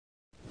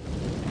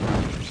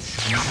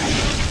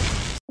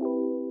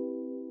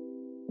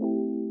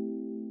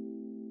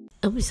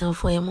Ebusa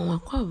for your mama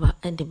kwaba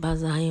at the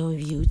Zion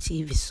View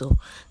TV so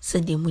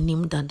said the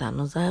munim dada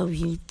no Zion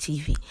View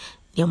TV.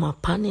 Near my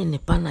pan in the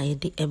pan I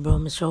did a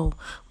brom show,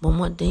 but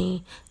more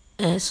day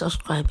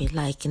subscribe,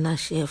 like, and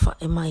share for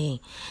MIA.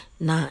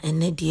 Na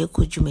and dear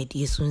could you make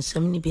this soon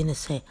 70 been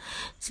say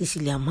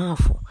Cecilia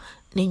Marfo,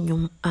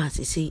 Ninum as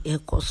I say a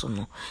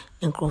cosono,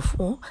 and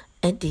crofo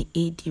at the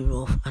 80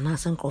 roof, and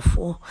as and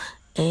crofo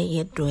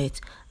yet do it.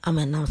 I'm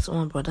announced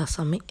my brother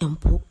Sammy and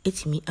put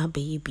it me a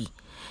baby.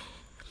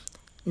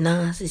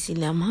 Na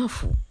Cecilia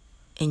Marfo,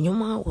 and your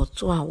ma was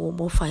to our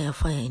wobo fire,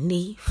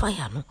 nay,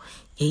 fire no,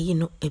 ye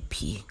no a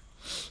pea.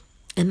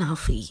 And our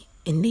fee,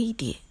 and nay,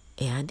 dear,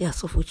 a idea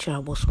so for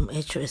was from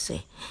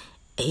HRSA,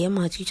 a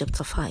Matthew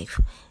chapter 5,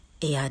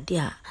 a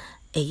idea,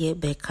 a year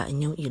back, I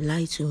know you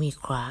lie to me,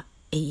 cry,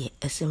 a year,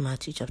 as in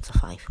Matthew chapter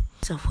 5.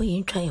 So for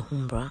you try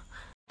home, bra.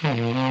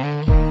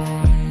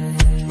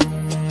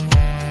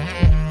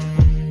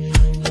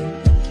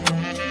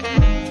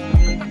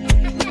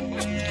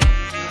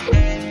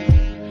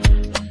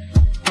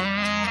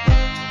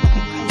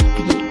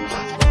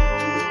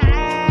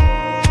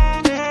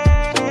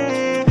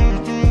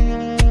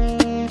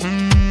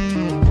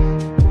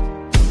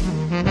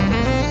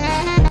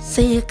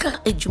 Say a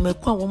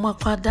Jumekwa woman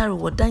quadar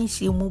or dance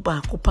you move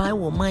back, occupy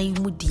or my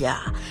mudia.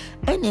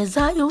 And a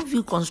Zion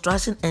View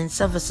Construction and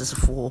Services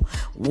for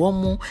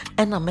Womo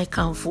and a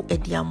mecan for a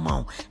dear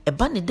mount. A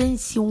bunny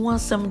dance you want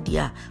some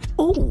dear.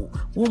 Oh,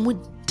 woman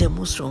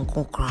demonstration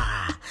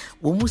concra.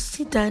 Womu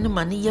sit down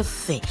money ye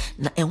fe,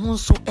 na and one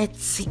so at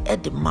sea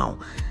at the mount.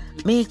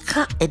 Make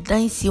a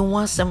dance you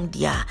want some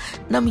dear.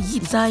 Nam ye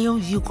Zion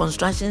View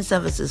Construction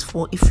Services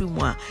for if you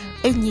want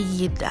any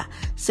yeda.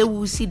 Say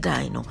we see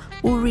dino,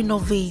 we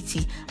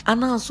renovate,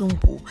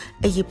 announcempo,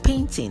 a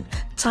painting,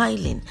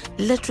 tiling,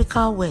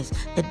 electrical works,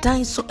 a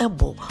dine so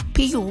able,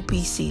 POP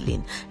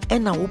ceiling,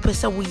 and a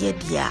wopesa we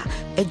yedia,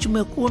 a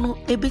jumekono,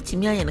 a bit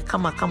me and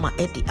kama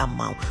eddy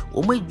amount,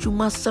 or my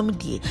juma some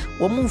day,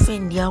 or move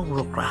in the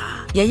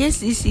rockra. Yes,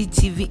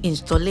 CCTV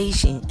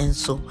installation and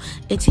so,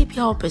 a tip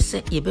your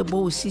percent ye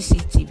bebo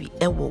CCTV,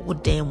 ewo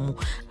would demo,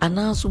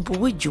 announcempo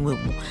with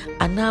jumemu,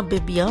 and now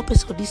baby our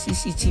person this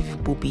CCTV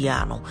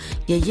bobiano,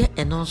 ye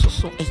and also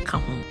so a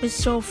come.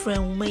 Mr.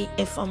 Friend may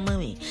if a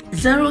money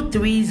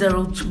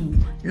 0302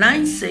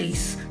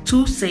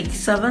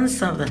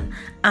 962677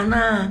 and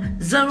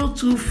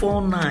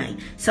 0249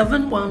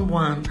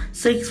 711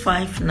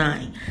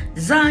 659.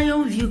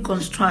 Zion View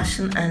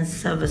Construction and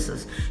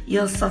Services.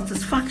 Your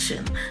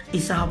satisfaction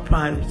is our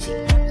priority.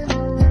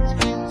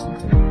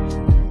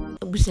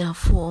 We are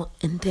for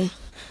and then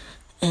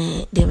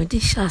they made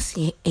this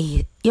chassis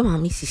a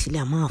young Miss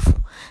Cecilia Marfo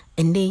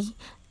and they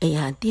a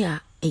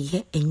idea a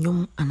year and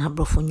yum and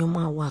abro for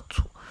yuma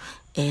watu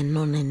and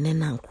non and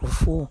then uncle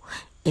for.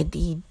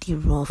 Eddie the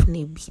rough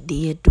ne be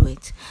they do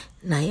it.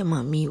 Na ye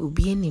mami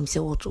ubi him say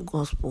what to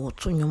gospel or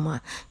to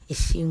nyuma a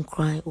shin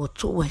cry or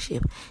to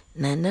worship.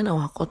 Na then I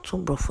walk to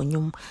bro for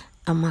nyum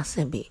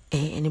amasebe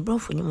any bro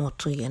for nyum or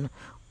to yen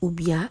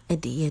ubia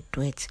Eddie ye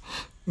do it.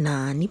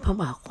 Na nipa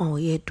ba kwa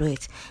ye do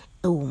it.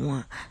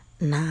 Ewa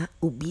na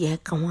ubia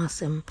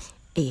kawasem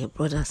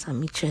brother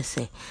Samiche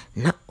say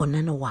na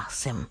oneno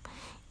wasem.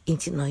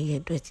 Inti no ye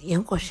do it.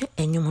 Yen kwashe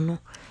enyum no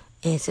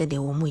said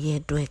the woman ye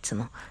do it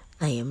no.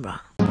 Nayembra.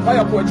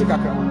 Fire poetry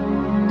kakra.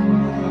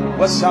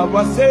 What shall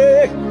I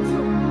say?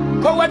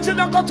 Come what you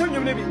don't continue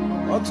maybe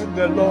unto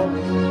the Lord.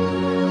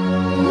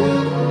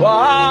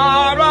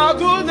 What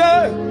do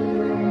they?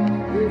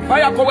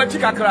 Fire poetry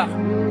kakra.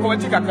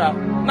 Poetry kakra.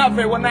 Na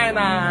fe wona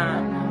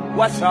na.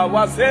 What shall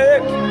I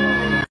say?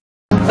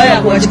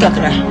 Fire poetry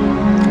kakra.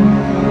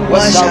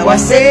 What shall I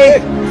say?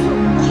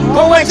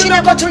 Come what you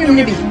don't continue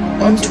maybe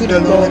unto the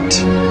Lord.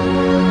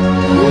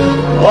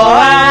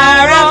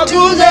 What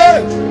do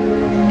they?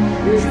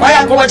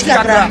 Fire poetry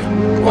kakra.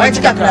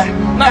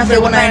 Na fe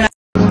wona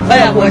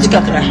fire poetry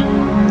kakra.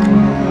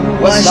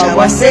 What shall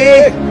I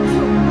say?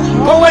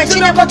 Go what you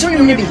don't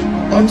continue maybe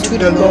unto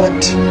the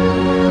Lord.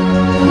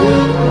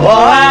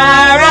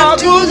 What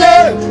do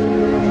they?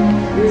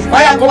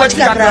 Fire poetry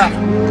kakra.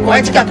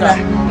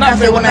 Na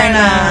fe wona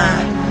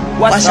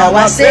what shall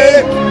I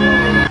say?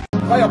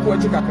 Fire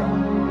poetry kakra.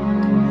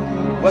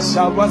 What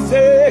shall I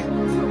say?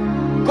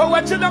 Go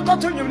what you don't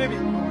continue maybe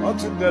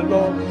unto the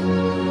Lord.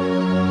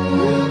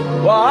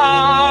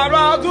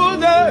 What do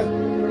they?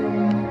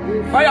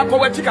 Fire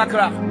poetry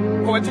kakra.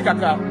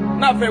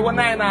 Na fe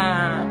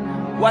wona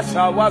what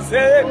shall I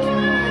say?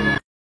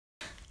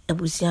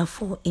 Ebusia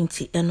for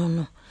inti eno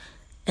no.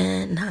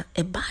 Na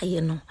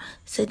ebaye no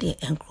said the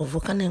enkrofo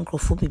kan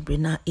enkrofo bebre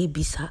na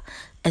ebisa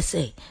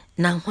say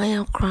na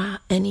hwan akra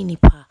ani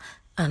nipa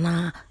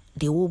ana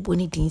de wo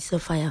boni din se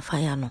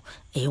fire no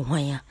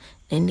hwan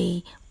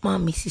ene ma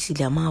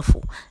Cecilia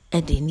Marfo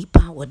de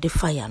nipa wo de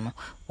fire no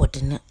wo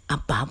de ne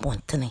aba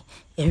bontene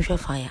yenhwe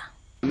fire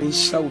me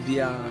shaw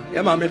bia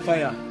ya ma me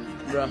fire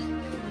bra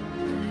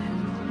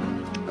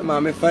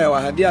Mammy Fire,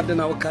 I had the other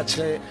now catch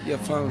your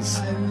fans.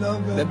 I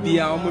love The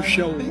beer almost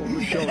show.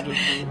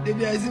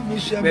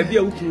 Maybe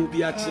a will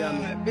be at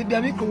Tiana. Maybe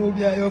I will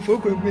be your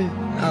folk with me.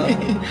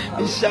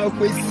 We shall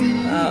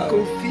see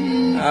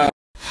coffee.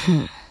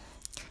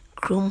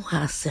 Chrome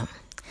has him.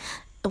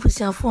 It was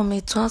your for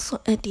me to also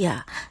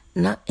idea,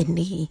 not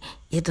any,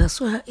 yet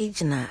as well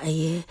agina a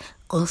year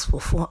gospel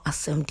for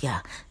assembly.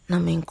 Na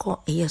men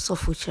call a year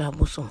of which I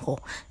was on ho,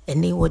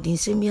 and they would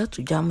insimia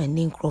to jam and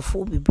name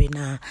crophobe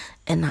na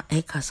and a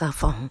ecasa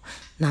found.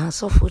 Now,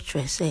 so for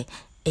say,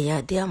 a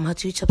year dear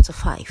Matthew chapter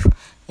 5,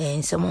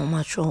 and some more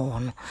much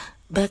on.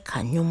 Back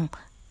and you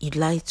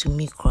lie to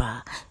me,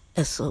 cry.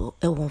 So,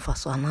 a one for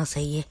so an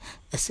say ye,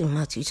 as in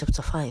Matthew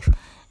chapter 5.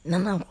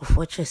 Nana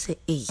Crawford say,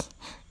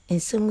 in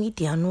some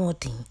media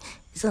noting,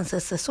 his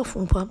ancestors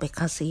from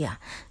Pabecassia.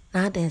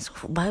 Now dance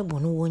of Bible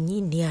no one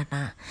near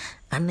na,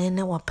 and then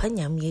our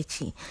panya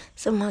mechi,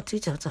 some Matthew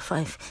chapter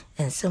 5,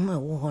 and somewhere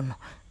one,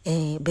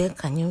 a bear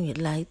can you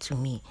lie to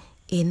me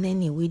in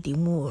any widdy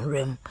more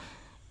rem,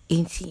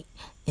 ain't he?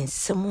 In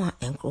somewhere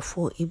and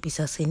Crawford, it be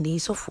a Sunday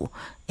so for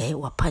a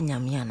wapanya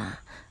miana,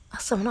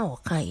 as some now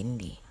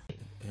kindly.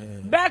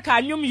 Back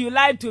and you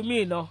lied to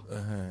me, no?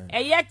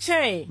 A yet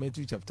chain.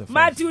 Matthew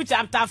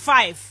chapter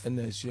 5. And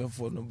then she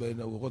for no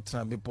better what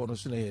time before no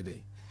sooner a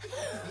day.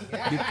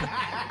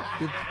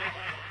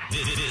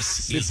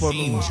 This is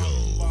Angel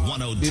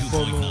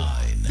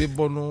 102.9. The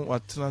bono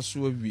what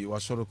transfer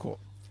was sort of called.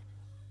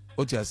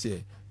 What you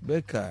say,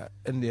 Becca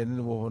and the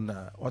end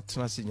what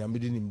transing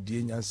Yamidin in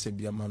Dian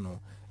Sebiamano,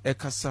 a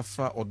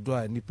casafa or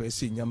dry nipper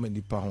saying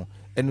Yamani Pahon,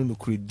 and no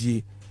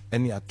credi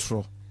any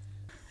atro.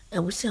 I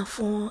was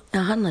for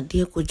a hana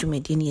dear could you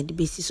made any the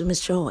basis of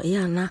Mr.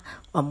 Yana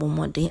or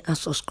Bomode and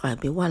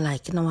subscribe while I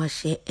can now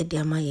share a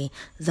dear my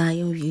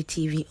Zion View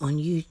TV on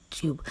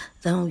YouTube,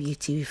 Zion View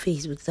TV,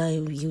 Facebook,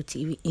 Zion View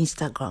TV,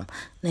 Instagram.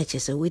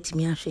 Natures a wait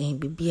me and shame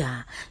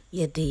Bibia,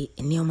 ye day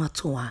in your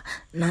matua,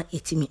 not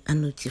eating me a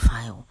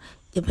notify.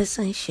 The best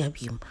I share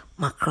him,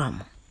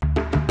 Macram.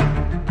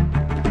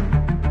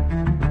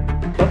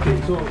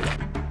 Okay, so.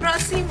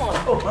 Simon.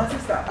 Oh, my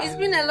sister. It's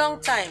been a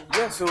long time.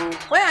 Yes, so.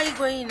 Where are you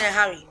going in a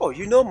hurry? Oh,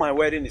 you know my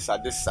wedding is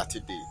at this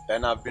Saturday,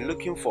 and I've been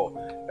looking for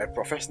a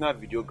professional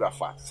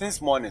videographer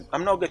since morning.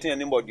 I'm not getting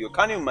anybody.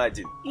 Can you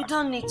imagine? You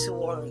don't need to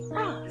worry.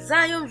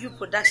 Zion View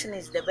Production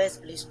is the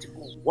best place to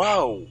go.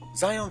 Wow,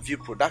 Zion View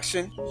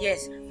Production?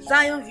 Yes,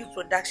 Zion View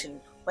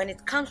Production. When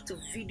it comes to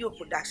video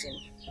production,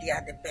 they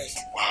are the best.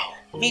 Wow.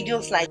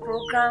 Videos like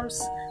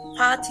programs,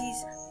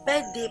 parties,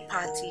 birthday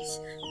parties,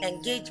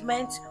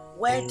 engagements,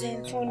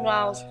 weddings,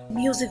 funerals,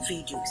 music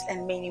videos,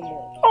 and many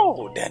more.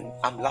 Oh, then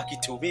I'm lucky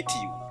to meet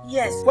you.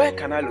 Yes. Where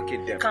can I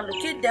locate them? You can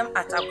locate them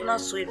at Aguna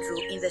Swedru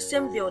in the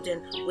same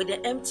building with the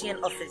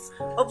MTN office,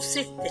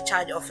 opposite the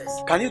charge office.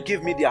 Can you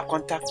give me their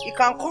contact? You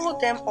can call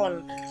them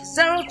on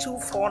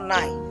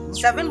 0249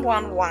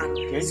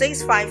 711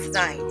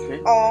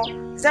 659 or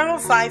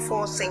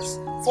 0546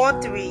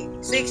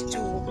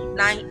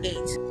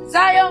 436298.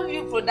 Zion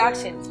View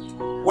Productions,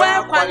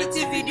 where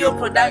quality video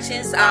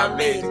productions are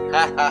made.